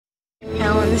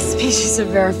Alan, this species of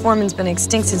veriformin's been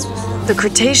extinct since the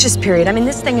Cretaceous period. I mean,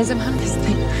 this thing is about this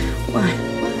thing. What?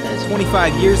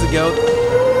 25 years ago,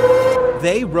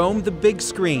 they roamed the big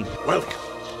screen. Welcome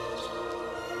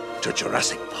to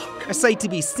Jurassic Park. A sight to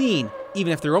be seen,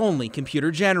 even if they're only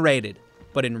computer-generated.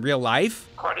 But in real life?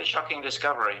 Quite a shocking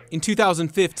discovery. In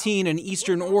 2015, in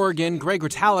eastern Oregon, Greg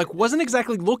Ritalik wasn't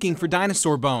exactly looking for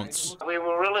dinosaur bones. We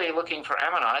were really looking for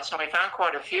ammonites, and we found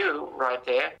quite a few right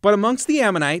there. But amongst the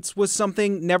ammonites was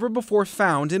something never before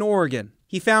found in Oregon.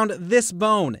 He found this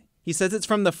bone. He says it's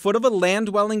from the foot of a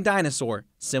land-dwelling dinosaur,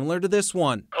 similar to this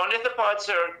one. Ornithopods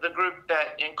are the group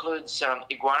that includes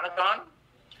iguanodon,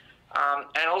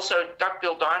 and also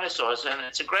duck-billed dinosaurs. And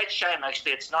it's a great shame,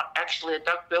 actually, it's not actually a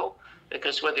duck-bill,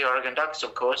 because with the Oregon Ducks,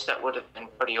 of course, that would have been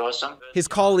pretty awesome. His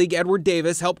colleague Edward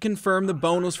Davis helped confirm the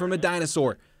bone was from a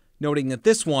dinosaur, noting that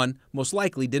this one most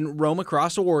likely didn't roam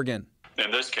across Oregon. In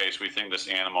this case, we think this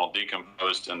animal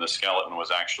decomposed and the skeleton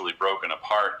was actually broken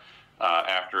apart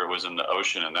after it was in the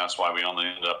ocean, and that's why we only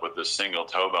ended up with this single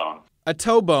toe bone. A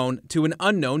toe bone to an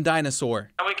unknown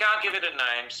dinosaur. And we can't give it a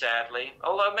name, sadly,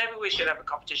 although maybe we should have a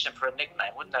competition for a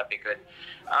nickname. Wouldn't that be good?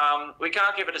 We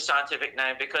can't give it a scientific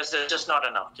name because there's just not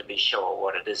enough to be sure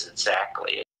what it is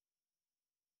exactly.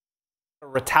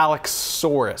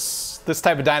 Ritalicsaurus. This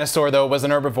type of dinosaur, though, was an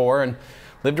herbivore and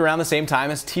lived around the same time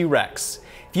as T-Rex.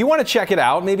 If you want to check it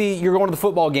out, maybe you're going to the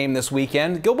football game this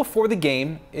weekend, go before the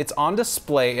game. It's on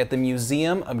display at the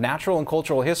Museum of Natural and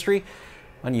Cultural History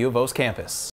on U of O's campus.